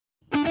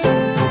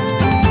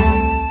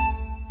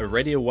a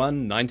Radio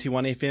 1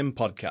 91 FM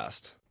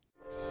podcast.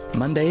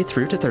 Monday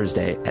through to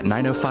Thursday at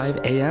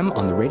 9:05 a.m.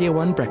 on the Radio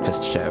 1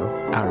 Breakfast Show,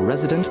 our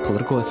resident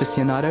political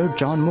aficionado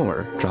John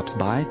Moore drops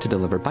by to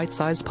deliver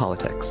bite-sized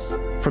politics.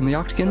 From the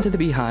Octagon to the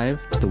Beehive,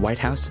 to the White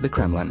House to the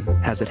Kremlin.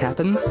 As it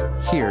happens,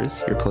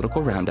 here's your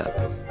political roundup.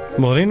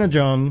 Morena,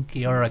 John.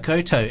 Kia ora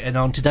koutou. And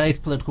on today's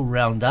political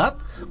roundup,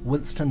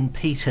 Winston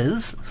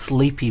Peters'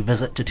 sleepy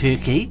visit to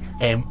Turkey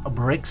and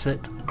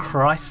Brexit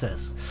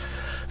crisis.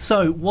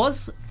 So,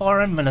 was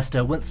Foreign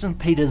Minister Winston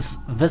Peters'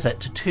 visit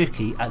to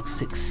Turkey a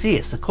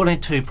success?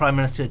 According to Prime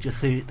Minister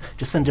Jacinda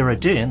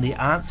Ardern, the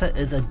answer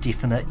is a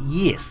definite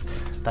yes,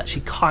 but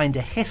she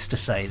kinda has to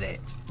say that.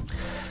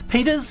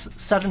 Peters'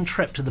 sudden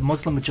trip to the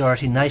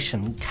Muslim-majority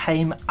nation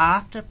came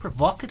after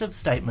provocative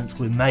statements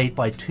were made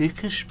by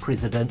Turkish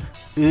President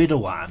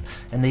Erdogan,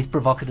 and these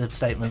provocative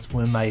statements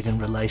were made in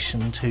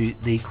relation to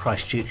the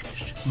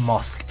Christchurch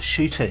mosque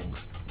shootings.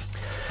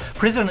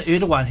 President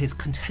Erdogan has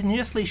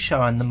continuously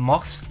shown the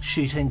mosque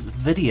shootings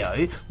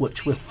video,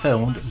 which was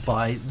filmed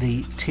by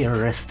the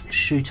terrorist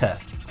shooter.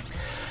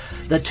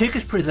 The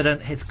Turkish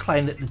president has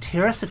claimed that the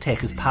terrorist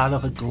attack is part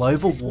of a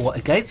global war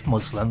against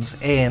Muslims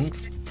and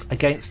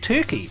against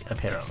Turkey,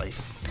 apparently.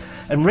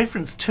 In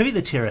reference to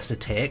the terrorist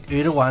attack,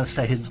 Erdogan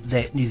stated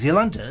that New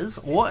Zealanders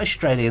or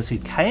Australians who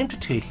came to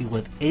Turkey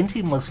with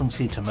anti-Muslim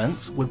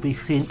sentiments would be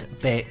sent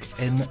back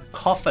in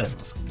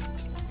coffins.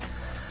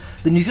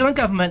 The New Zealand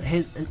government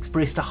has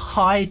expressed a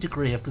high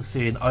degree of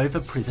concern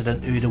over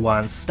President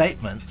Erdogan's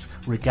statements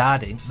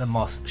regarding the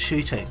mosque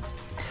shootings.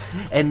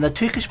 And the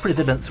Turkish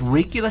president's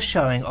regular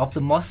showing of the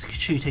mosque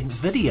shooting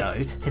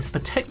video has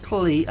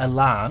particularly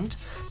alarmed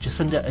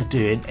Jacinda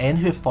Ardern and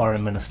her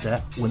Foreign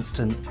Minister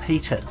Winston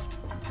Peters.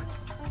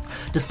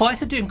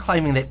 Despite Ardern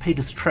claiming that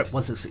Peters' trip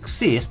was a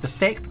success, the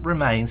fact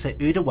remains that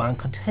Erdogan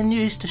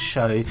continues to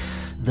show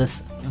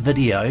this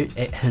video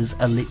at his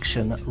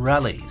election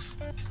rallies.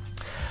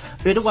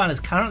 Erdogan is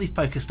currently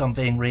focused on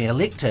being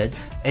re-elected,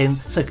 and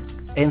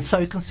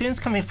so concerns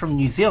coming from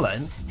New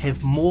Zealand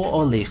have more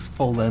or less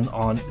fallen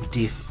on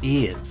deaf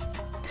ears.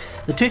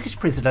 The Turkish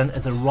president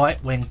is a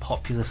right-wing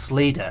populist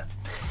leader.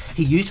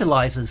 He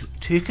utilises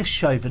Turkish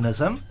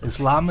chauvinism,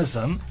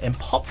 Islamism and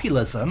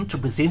populism to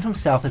present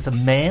himself as a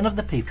man of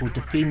the people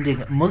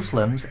defending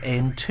Muslims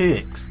and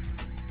Turks.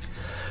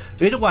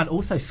 Erdogan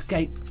also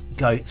scapegoats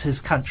his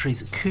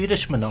country's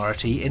Kurdish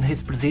minority and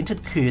has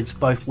presented Kurds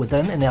both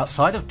within and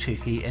outside of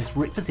Turkey as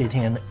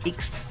representing an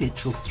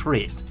existential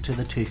threat to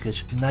the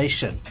Turkish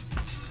nation.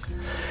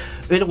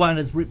 Erdogan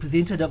is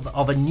representative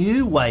of a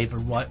new wave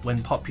of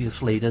right-wing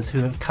populist leaders who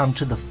have come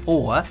to the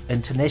fore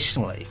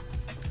internationally.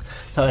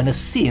 So in a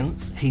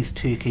sense, he's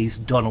Turkey's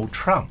Donald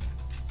Trump.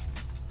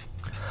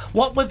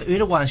 What with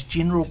Erdogan's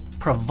general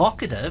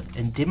provocative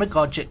and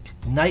demagogic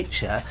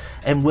nature,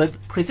 and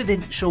with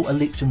presidential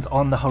elections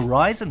on the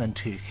horizon in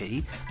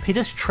Turkey,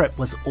 Peters' trip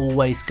was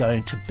always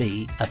going to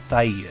be a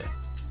failure.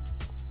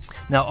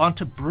 Now on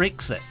to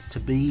Brexit, to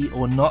be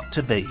or not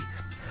to be.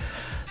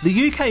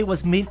 The UK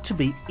was meant to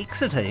be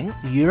exiting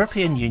the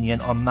European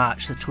Union on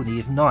March the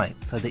 29th,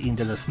 so the end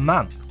of this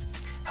month.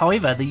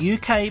 However, the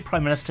UK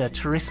Prime Minister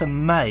Theresa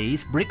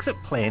May's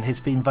Brexit plan has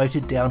been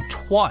voted down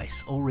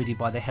twice already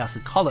by the House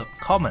of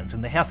Commons,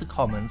 and the House of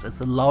Commons is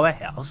the lower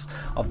house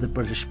of the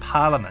British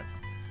Parliament,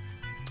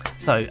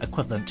 so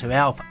equivalent to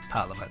our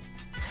Parliament.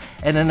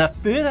 And in a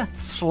further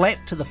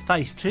slap to the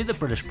face to the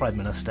British Prime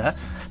Minister,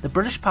 the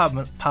British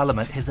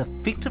Parliament has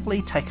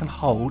effectively taken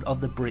hold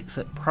of the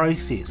Brexit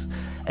process.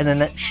 In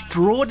an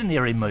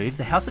extraordinary move,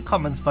 the House of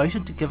Commons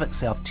voted to give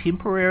itself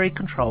temporary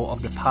control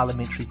of the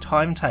parliamentary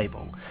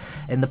timetable,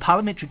 and the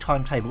parliamentary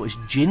timetable is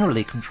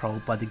generally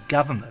controlled by the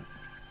government.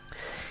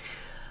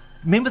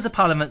 Members of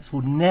Parliament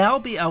will now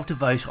be able to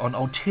vote on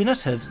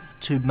alternatives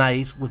to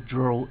May's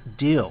withdrawal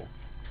deal.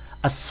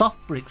 A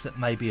soft Brexit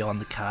may be on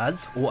the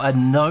cards, or a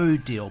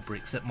no-deal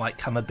Brexit might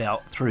come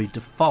about through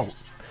default.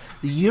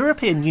 The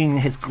European Union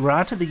has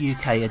granted the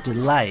UK a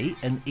delay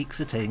in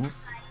exiting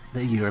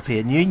the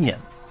European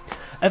Union.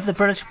 If the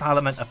British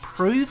Parliament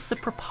approves the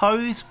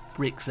proposed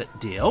Brexit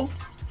deal,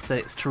 so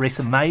that's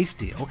Theresa May's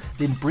deal,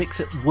 then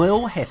Brexit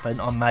will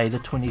happen on May the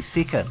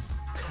 22nd.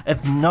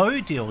 If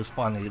no deal is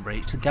finally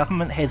reached, the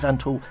government has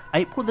until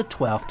April the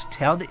 12th to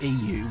tell the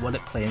EU what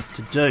it plans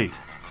to do.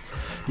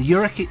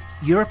 The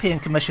European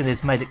Commission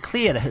has made it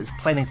clear that it's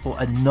planning for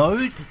a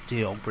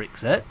no-deal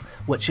Brexit,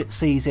 which it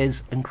sees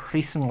as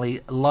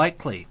increasingly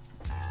likely.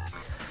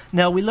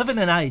 Now, we live in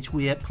an age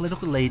where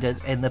political leaders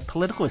and the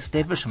political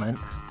establishment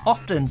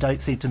often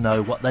don't seem to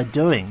know what they're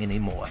doing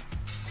anymore.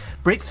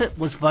 Brexit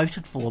was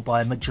voted for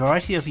by a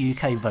majority of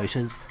UK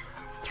voters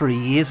 3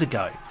 years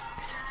ago.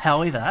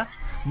 However,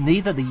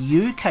 neither the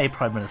UK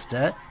Prime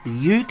Minister,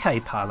 the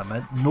UK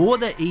Parliament, nor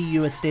the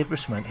EU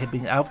establishment have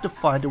been able to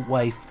find a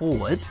way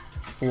forward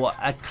for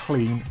a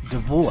clean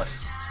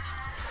divorce.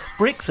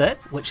 Brexit,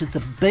 which is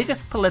the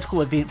biggest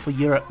political event for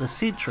Europe this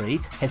century,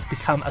 has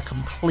become a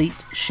complete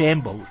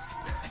shambles,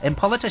 and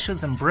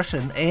politicians in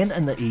Britain and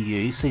in the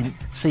EU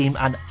seem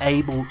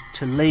unable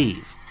to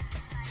leave.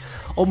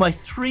 Almost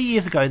 3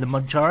 years ago, the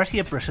majority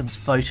of Britons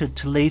voted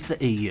to leave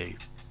the EU.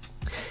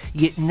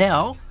 Yet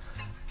now,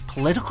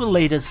 political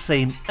leaders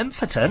seem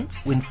impotent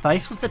when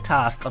faced with the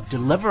task of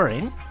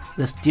delivering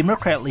this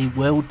democratically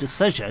willed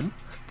decision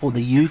for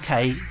the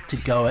UK to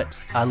go it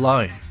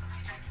alone.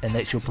 And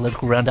that's your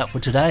political roundup for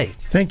today.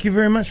 Thank you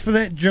very much for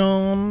that,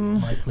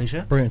 John. My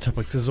pleasure. Brilliant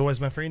topics as always,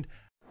 my friend.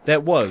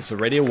 That was a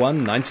Radio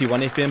 1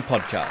 91 FM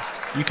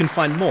podcast. You can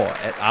find more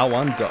at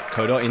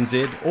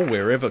r1.co.nz or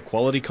wherever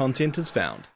quality content is found.